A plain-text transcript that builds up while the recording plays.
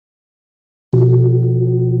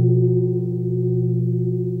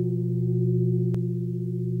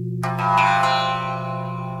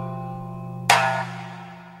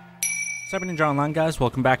What's happening, John Online, guys?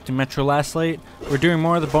 Welcome back to Metro Last Light. We're doing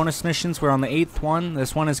more of the bonus missions. We're on the 8th one.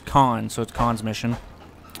 This one is Con, so it's Con's mission.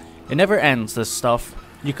 It never ends, this stuff.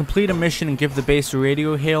 You complete a mission and give the base a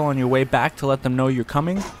radio hail on your way back to let them know you're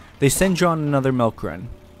coming. They send you on another milk run.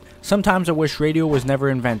 Sometimes I wish radio was never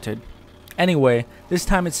invented. Anyway, this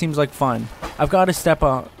time it seems like fun. I've got to stop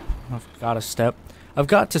a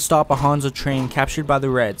Hanzo train captured by the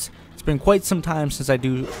Reds. It's been quite some time since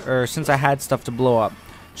I had stuff to blow up.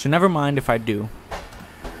 So never mind if I do.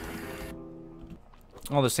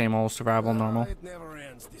 All the same old survival normal. It never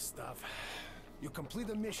ends, this stuff. You complete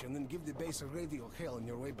a mission and give the base a radio hail on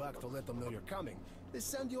your way back to let them know you're coming. They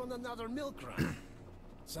send you on another milk run.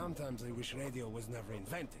 Sometimes I wish radio was never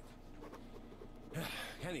invented.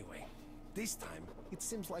 Anyway, this time it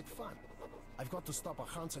seems like fun. I've got to stop a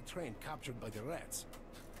Hanzo train captured by the Reds.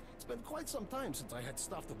 It's been quite some time since I had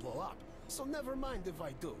stuff to blow up, so never mind if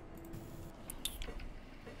I do.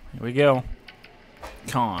 Here we go.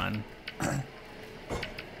 Con.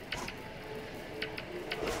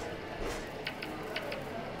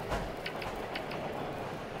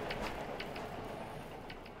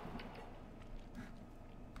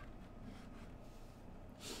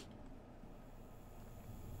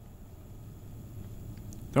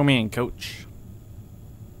 Throw me in, coach.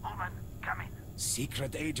 Ullman, come in.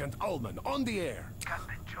 Secret Agent Ullman, on the air.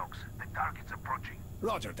 Captain Jokes, the target's approaching.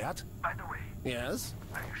 Roger that. By the way, Yes?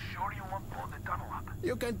 are you sure you won't blow the tunnel up?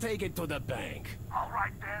 You can take it to the bank. All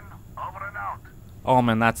right then, over and out.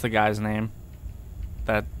 Allman, that's the guy's name.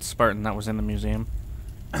 That Spartan that was in the museum.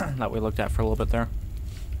 That we looked at for a little bit there.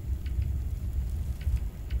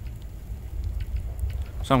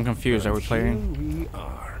 So I'm confused. Are we playing Here we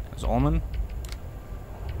are. as Allman?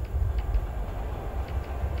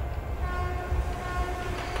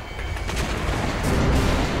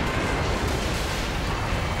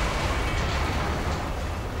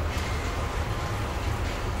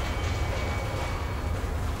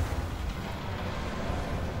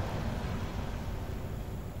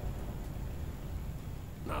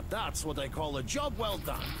 Now that's what I call a job well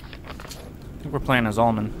done. I think we're playing as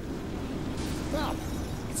Allman. Well,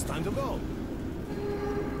 it's time to go.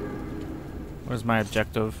 What is my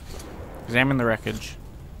objective? Examine the wreckage.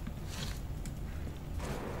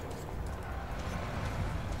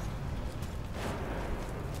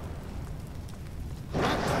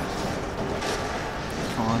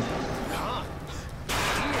 Con. Ah,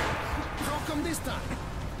 here. How come this time?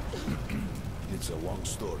 It's a long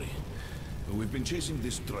story. We've been chasing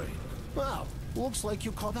this train. Well, looks like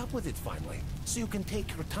you caught up with it finally, so you can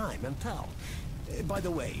take your time and tell. By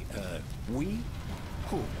the way, we?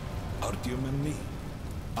 Who? Artyom and me.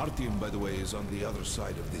 Artyom, by the way, is on the other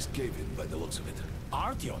side of this cave-in by the looks of it.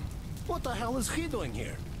 Artyom? What the hell is he doing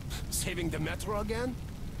here? Saving the metro again?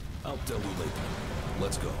 I'll tell you later.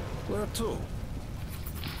 Let's go. Where to?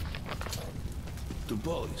 To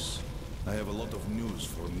Polis. I have a lot of news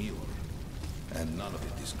for Miller. And none of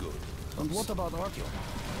it is good. And what about Artyom?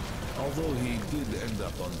 Although he did end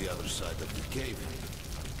up on the other side of the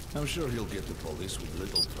cave-in. I'm sure he'll get to Polis with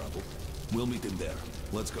little trouble. We'll meet him there.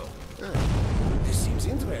 Let's go. This seems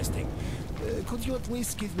interesting. Could you at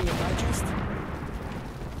least give me a digest?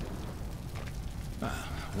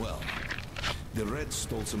 Well, the Reds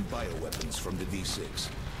stole some bioweapons from the D6,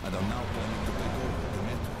 and are now planning to take over the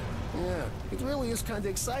metro. Yeah, it really is kind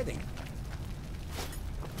of exciting.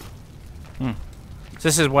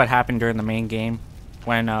 This is what happened during the main game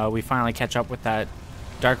when we finally catch up with that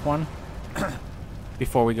dark one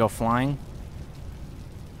before we go flying.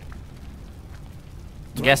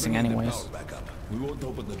 I'm guessing, Bring the anyways. power back up. We won't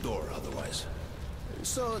open the door otherwise.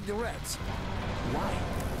 So, the Reds. Why?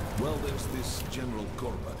 Well, there's this General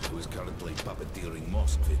Corbett who is currently puppeteering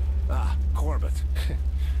Moskvin. Ah, Corbett.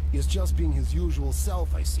 He's just being his usual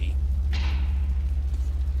self, I see.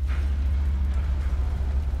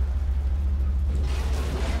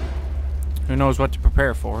 Who knows what to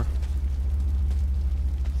prepare for?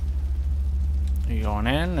 Are you going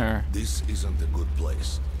in, or? This isn't a good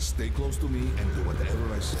place. Stay close to me and do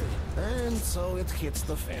whatever I say. And so it hits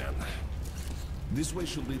the fan. This way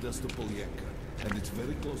should lead us to Polyanka, and it's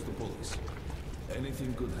very close to Polis.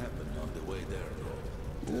 Anything could happen on the way there,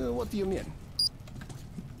 though. What do you mean?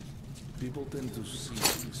 People tend to see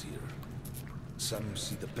things here. Some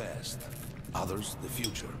see the past, others the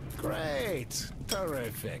future. Great!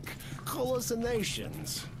 Terrific!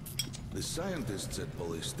 Hallucinations! The scientists at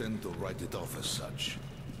Polis tend to write it off as such.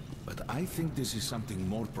 But I think this is something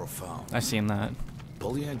more profound. I seen that.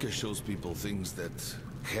 Polyanka shows people things that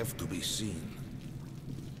have to be seen.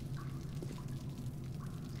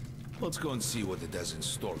 Let's go and see what it has in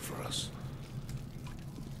store for us.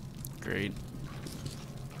 Great.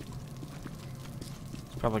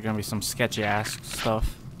 Probably gonna be some sketchy ass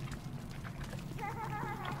stuff.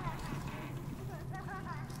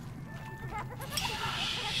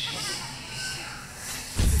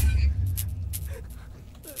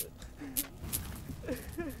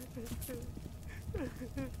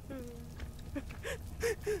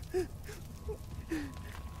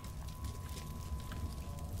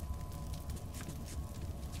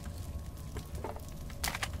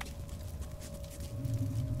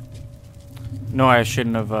 No, I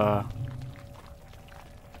shouldn't have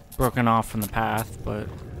broken off from the path, but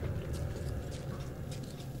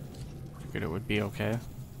figured it would be okay.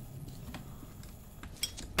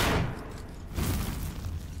 What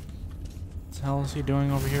the hell is he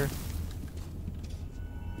doing over here?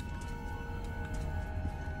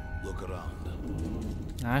 Look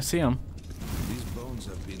around. I see him. These bones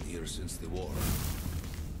have been here since the war.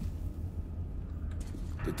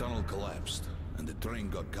 The tunnel collapsed, and the train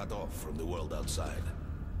got cut off from the world outside.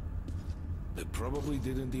 They probably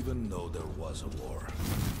didn't even know there was a war.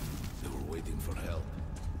 They were waiting for help,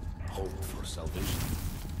 hope for salvation.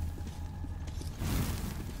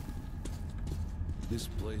 This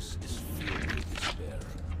place is filled with despair.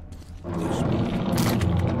 Do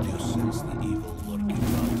you sense the evil lurking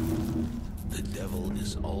about? The devil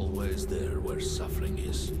is always there where suffering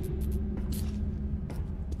is.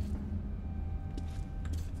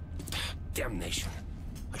 Damnation.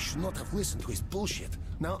 I should not have listened to his bullshit.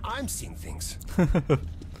 Now I'm seeing things.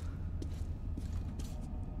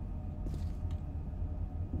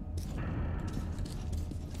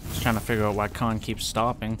 Just trying to figure out why Khan keeps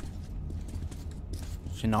stopping.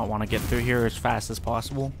 Does he not want to get through here as fast as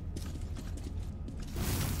possible?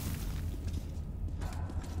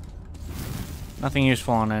 Nothing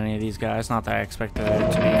useful on any of these guys. Not that I expected there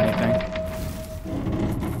to be anything.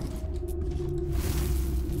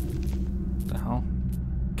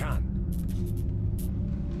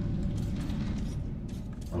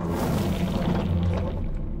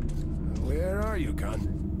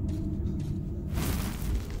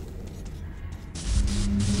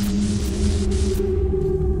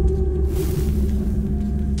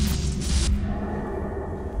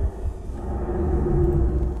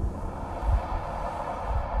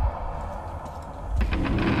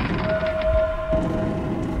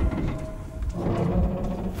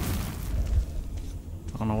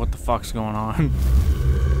 Fuck's going on?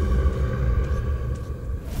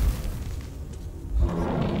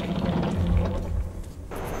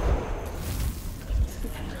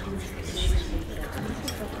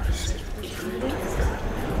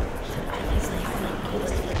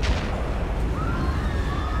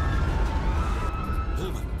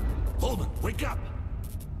 Holman, wake up!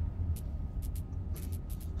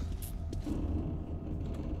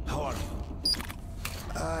 How are you?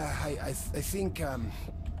 I think,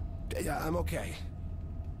 yeah, I'm okay.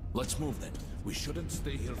 Let's move then. We shouldn't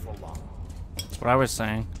stay here for long. That's what I was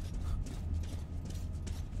saying.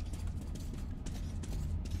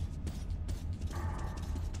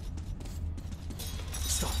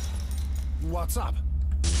 Stop. What's up?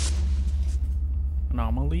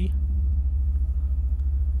 Anomaly?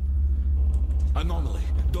 Anomaly.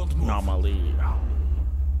 Don't move. Anomaly.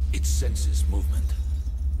 It senses movement.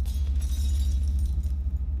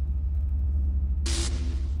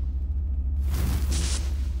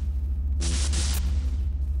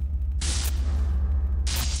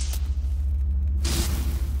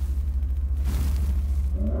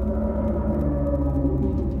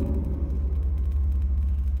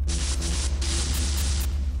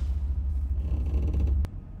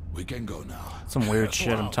 We can go now. Some weird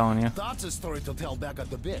shit, I'm telling you. That's a story to tell back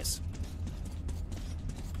at the base.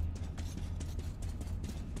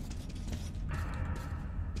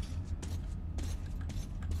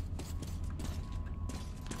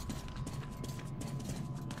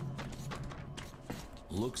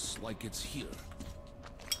 Looks like it's here.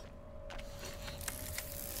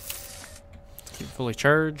 Keep fully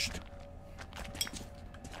charged.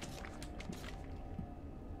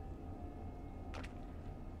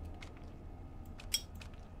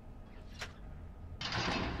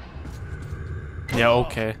 Yeah,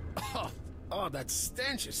 okay. Oh, that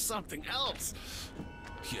stench is something else.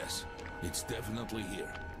 Yes, it's definitely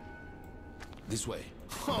here. This way.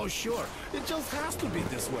 Oh, sure. It just has to be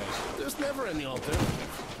this way. There's never any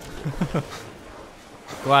alternative.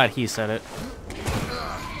 Glad he said it.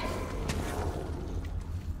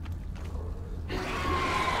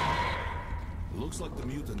 Looks like the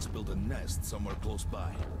mutants built a nest somewhere close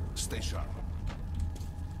by. Stay sharp.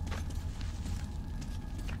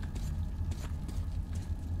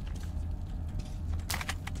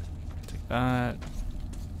 Take that.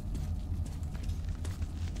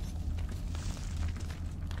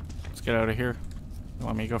 get out of here. You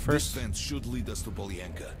want me to go This first? fence should lead us to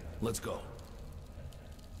Polyanka. Let's go.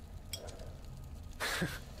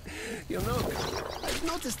 You know, I've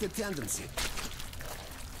noticed a tendency.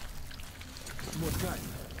 What kind?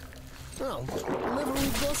 Well, whenever we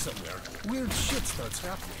go somewhere, weird shit starts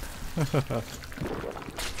happening.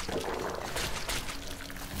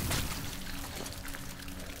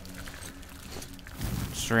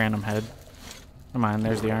 Just a random head. Come on,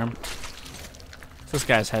 there's the arm. It's this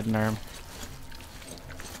guy's head and arm.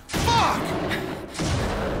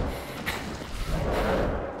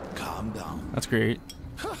 Calm down. That's great.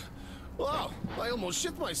 Wow, I almost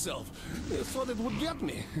shit myself. I thought it would get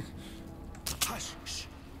me. Hush. Shh.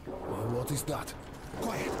 What is that?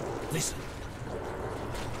 Quiet. Listen.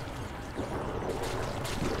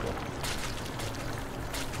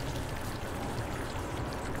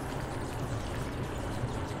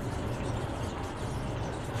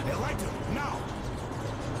 A lighter, now.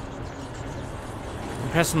 I'm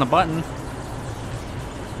pressing the button.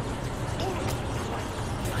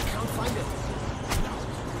 I can't find it.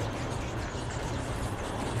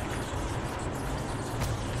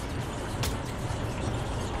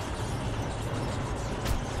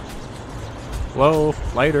 Whoa,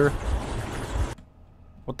 lighter.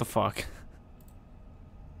 What the fuck?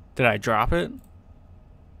 Did I drop it?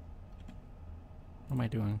 What am I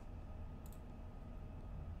doing?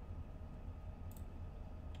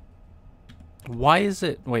 Why is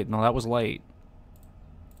it? Wait, no, that was light.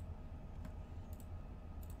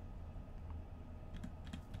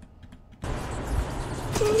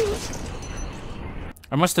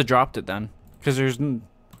 I must have dropped it then, because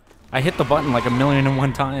I hit the button like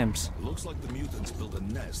 1,000,001 times. Looks like the mutants built a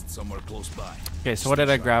nest somewhere close by. Okay, so what did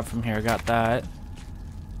I grab from here? I got that.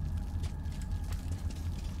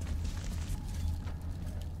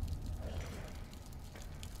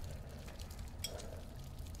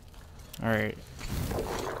 Alright.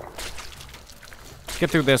 Let's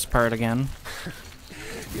get through this part again.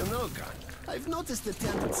 You know, Gun, I've noticed a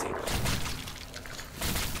tendency.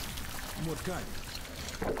 What kind?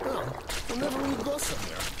 Well, whenever we go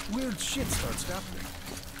somewhere, weird shit starts happening.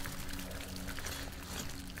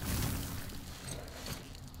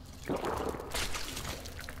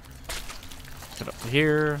 Get up to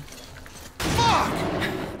here.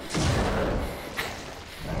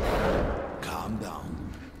 Calm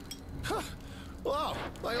down. Wow,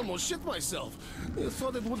 I almost shit myself. I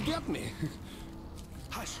thought it would get me.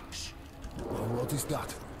 Hush. Shh. What is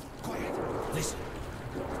that? Quiet. Listen.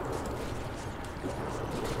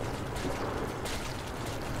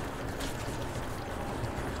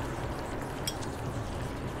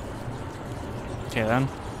 Okay then.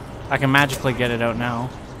 I can magically get it out now.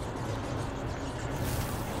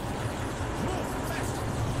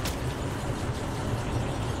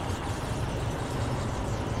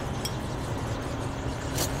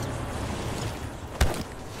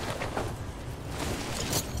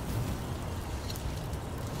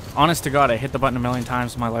 Honest to God, I hit the button 1,000,000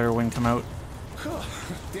 times and my lighter wouldn't come out.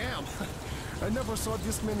 Damn, I never saw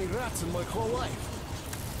this many rats in my whole life.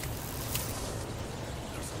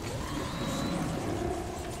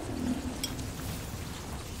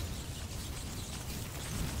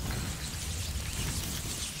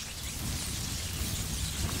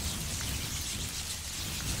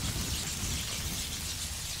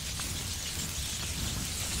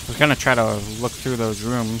 I was gonna try to look through those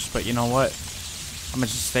rooms, but you know what? I'm gonna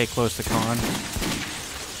just stay close to Con. Good.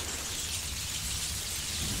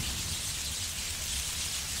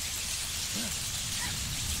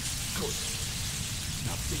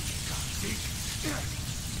 Now think, think.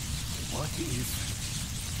 What is?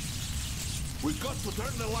 We've got to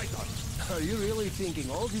turn the light on. Are you really thinking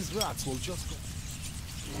all these rats will just go?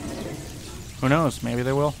 Who knows? Maybe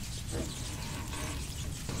they will.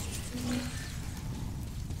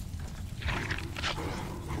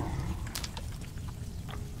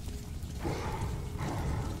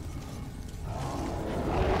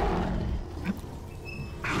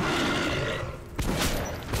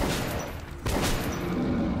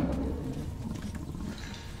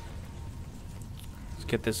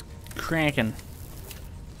 Get this cranking.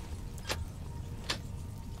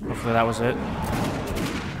 Hopefully that was it.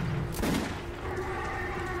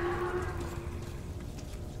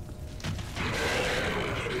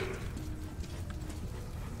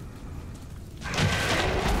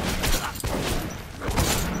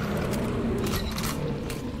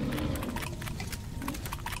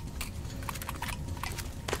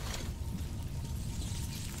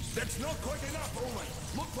 That's not quite enough, Owen.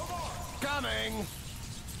 Look for more. Coming!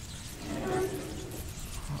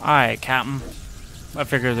 Alright, Captain. I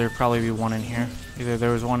figured there'd probably be one in here. Either there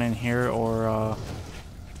was one in here or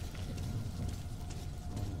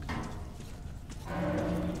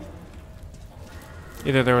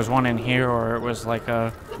Either there was one in here or it was like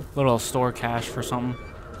a little store cache for something.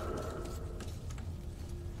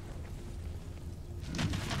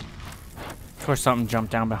 Of course, something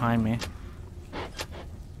jumped down behind me.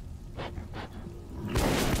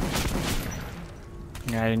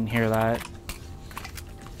 Yeah, I didn't hear that.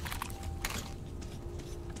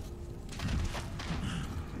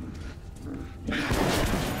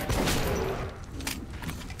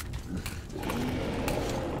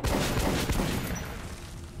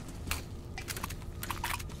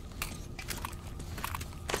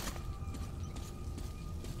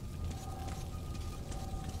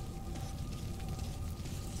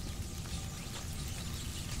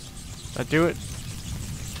 Did that do it?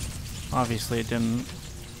 Obviously it didn't.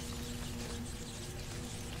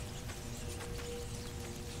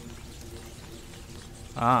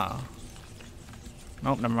 Ah.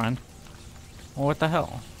 Nope, never mind. Well, what the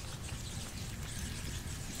hell?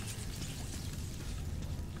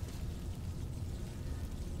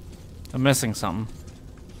 I'm missing something.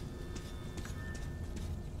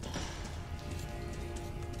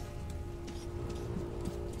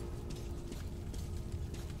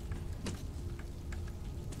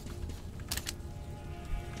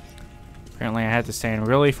 Apparently I had to stand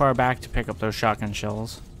really far back to pick up those shotgun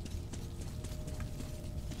shells.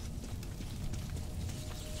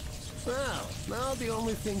 Well, now the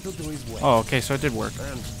only thing to do is wait. Oh, okay, so it did work.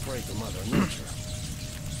 And pray to Mother Nature.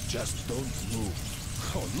 Just don't move.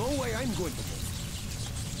 Oh, no way I'm going to move.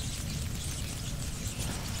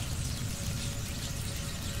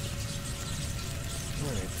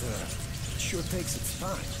 Well, it sure takes its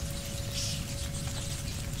time.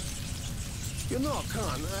 You know,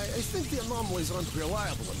 Khan, I think the anomalies aren't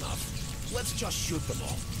reliable enough. Let's just shoot them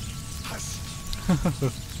all. Hush.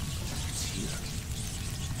 It's here.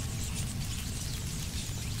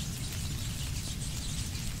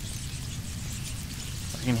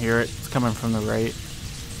 I can hear it. It's coming from the right.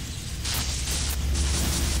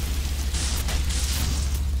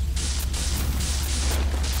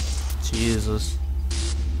 Jesus.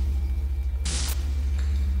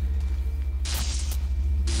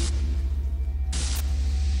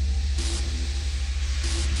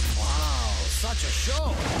 Wow, such a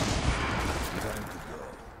show. Time to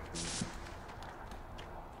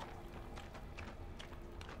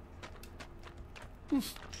go.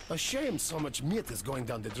 A shame so much meat is going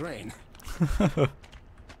down the drain.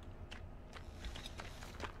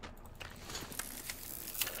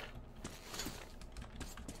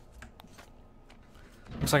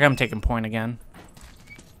 Looks like I'm taking point again.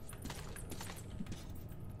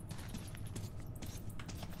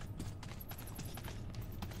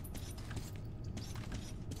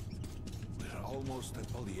 We're almost at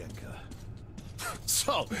Polienka.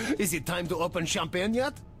 So, is it time to open champagne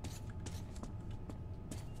yet?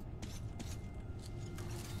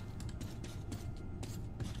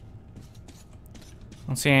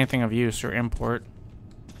 Don't see anything of use or import.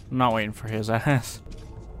 I'm not waiting for his ass.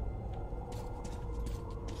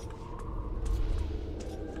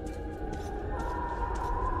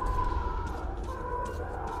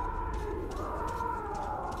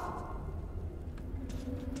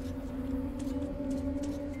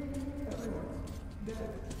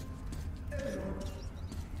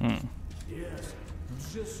 Yes,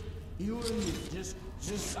 just you and me, just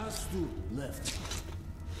us two left.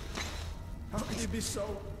 How can you be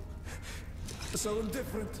so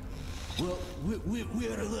indifferent? Well, we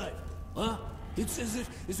are alive, huh? It's as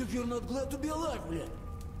if you're not glad to be alive yet.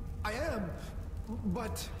 I am,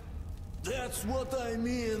 but That's what I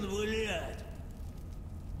mean, Vlad.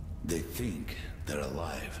 They think they're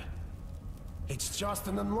alive. it's just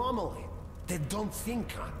an anomaly. They don't think,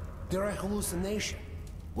 Khan. They're a hallucination.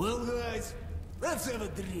 Well, guys, let's have a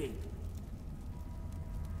drink.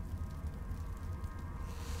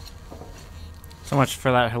 So much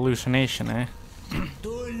for that hallucination, eh? To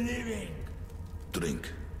living.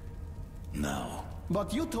 Drink. Now.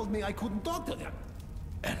 But you told me I couldn't talk to them.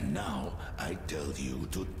 And now I tell you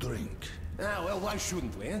to drink. Ah, well, why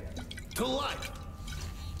shouldn't we, eh? To life.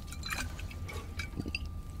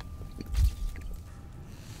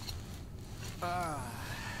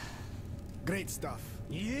 Great stuff.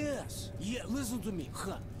 Yes, yeah, listen to me,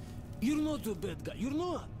 huh? You're not a bad guy, you're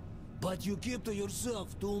not. But you keep to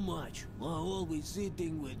yourself too much. Always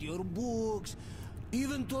sitting with your books,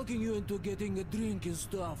 even talking you into getting a drink and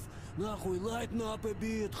stuff. Nahuy, lighten up a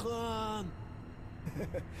bit, Khan.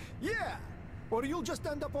 Yeah, or you'll just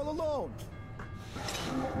end up all alone.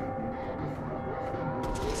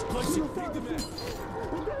 Спасибо, take the man.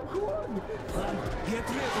 Khan, get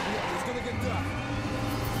ready, man. It's gonna get dark.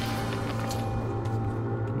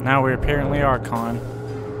 Now we apparently are Khan.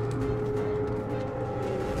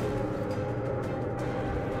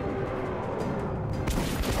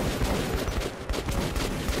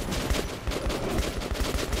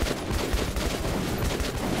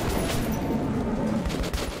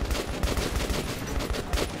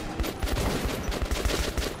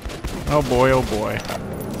 Oh boy, oh boy.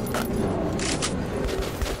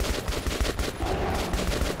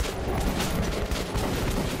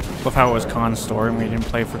 Love how it was Khan's story and we didn't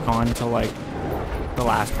play for Khan until like the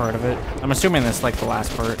last part of it. I'm assuming this is like the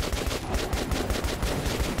last part.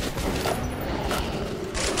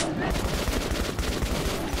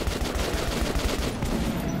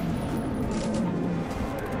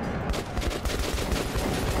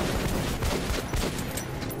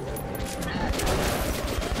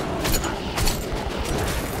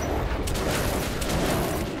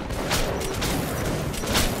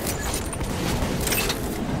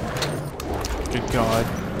 Good God.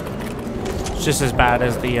 It's just as bad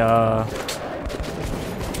as the,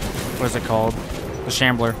 what is it called? The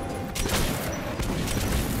Shambler.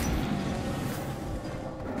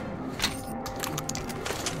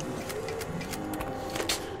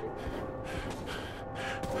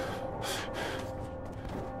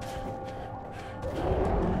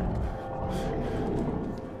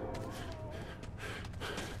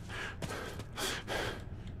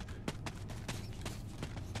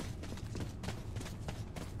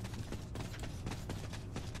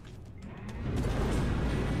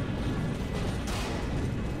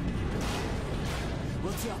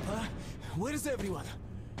 What's up, huh? Where is everyone?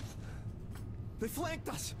 They flanked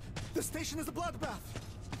us! The station is a bloodbath!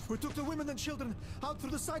 We took the women and children out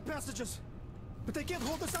through the side passages, but they can't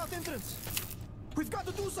hold the south entrance! We've got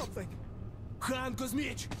to do something! Khan,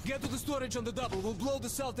 Kuzmich, get to the storage on the double. We'll blow the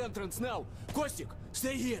south entrance now. Kostik,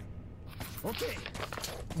 stay here. Okay.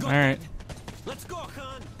 Alright. Let's go,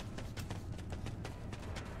 Khan!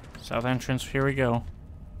 South entrance, here we go.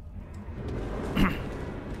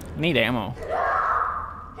 Need ammo.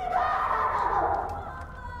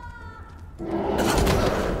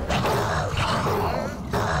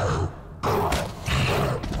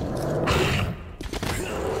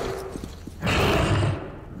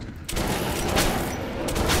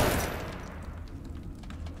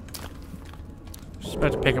 Just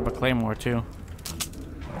about to pick up a claymore too.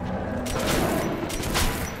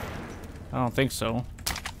 I don't think so.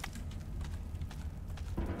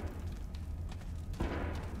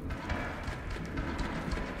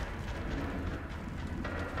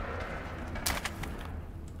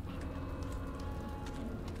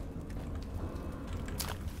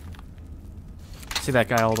 See that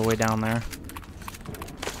guy all the way down there.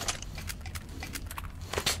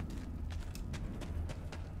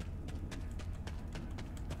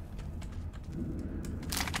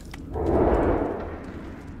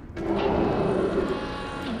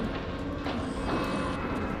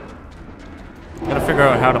 Gotta figure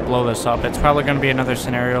out how to blow this up. It's probably gonna be another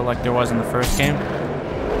scenario like there was in the first game.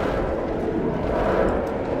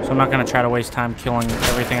 So I'm not gonna try to waste time killing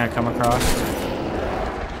everything I come across.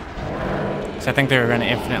 So I think they're going to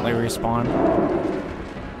infinitely respawn.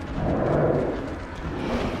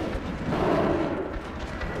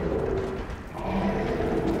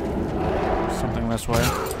 Something this way.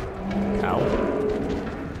 Ow.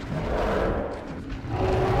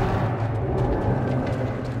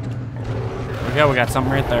 There we go, we got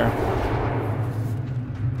something right there.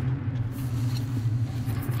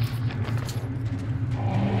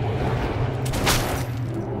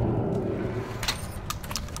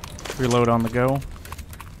 Reload on the go.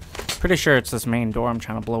 Pretty sure it's this main door I'm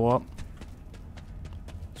trying to blow up.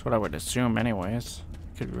 That's what I would assume anyways.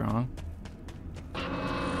 Could be wrong.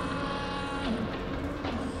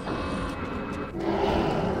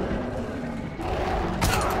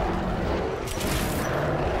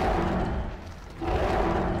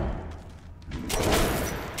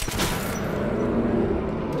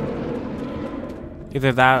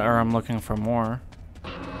 Either that or I'm looking for more.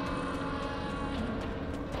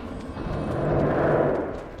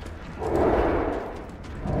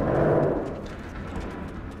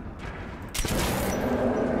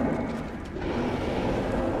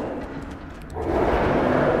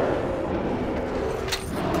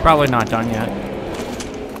 Probably not done yet.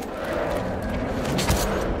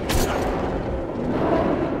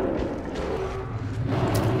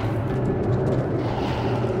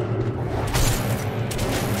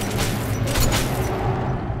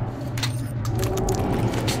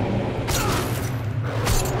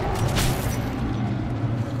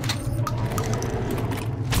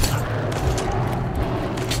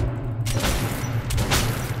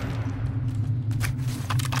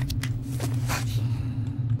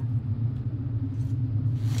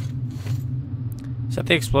 Set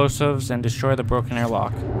the explosives and destroy the broken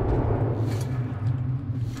airlock.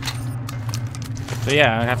 So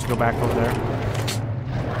yeah, I have to go back over there.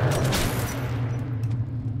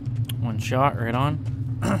 One shot, right on.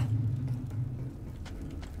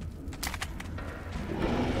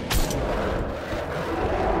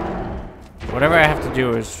 whatever I have to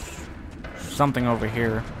do is something over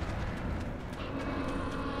here.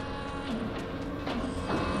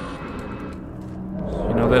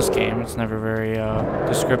 You know this game, it's never very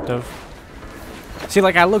descriptive. See,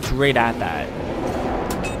 like, I looked right at that.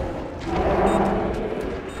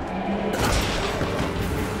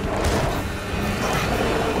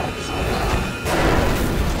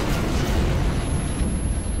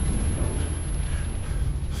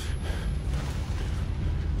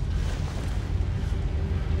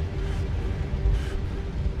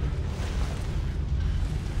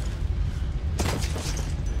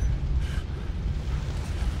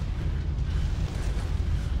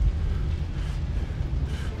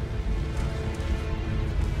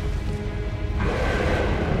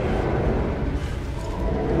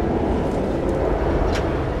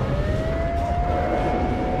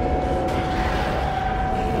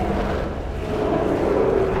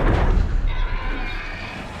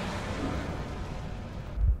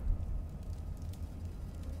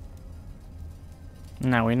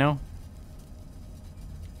 Now we know.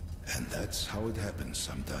 And that's how it happens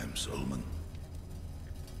sometimes, Ullman.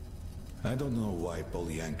 I don't know why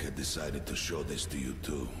Polyanka decided to show this to you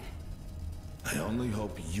too. I only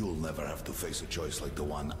hope you'll never have to face a choice like the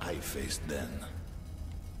one I faced then.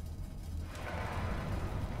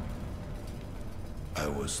 I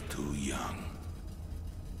was too young.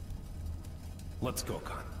 Let's go,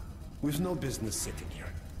 Khan. We've no business sitting here.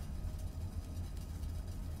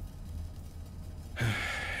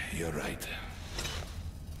 You're right.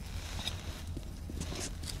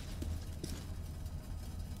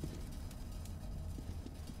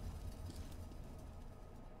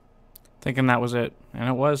 Thinking that was it, and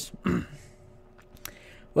it was. Well,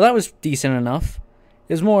 that was decent enough.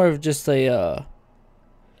 It was more of just a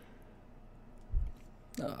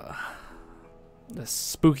the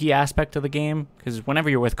spooky aspect of the game, because whenever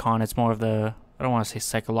you're with Con, it's more of the, I don't want to say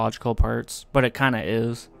psychological parts, but it kind of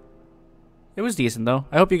is. It was decent, though.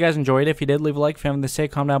 I hope you guys enjoyed it. If you did, leave a like. If you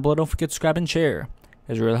haven't, comment down below. Don't forget to subscribe and share.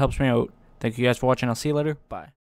 It really helps me out. Thank you guys for watching. I'll see you later. Bye.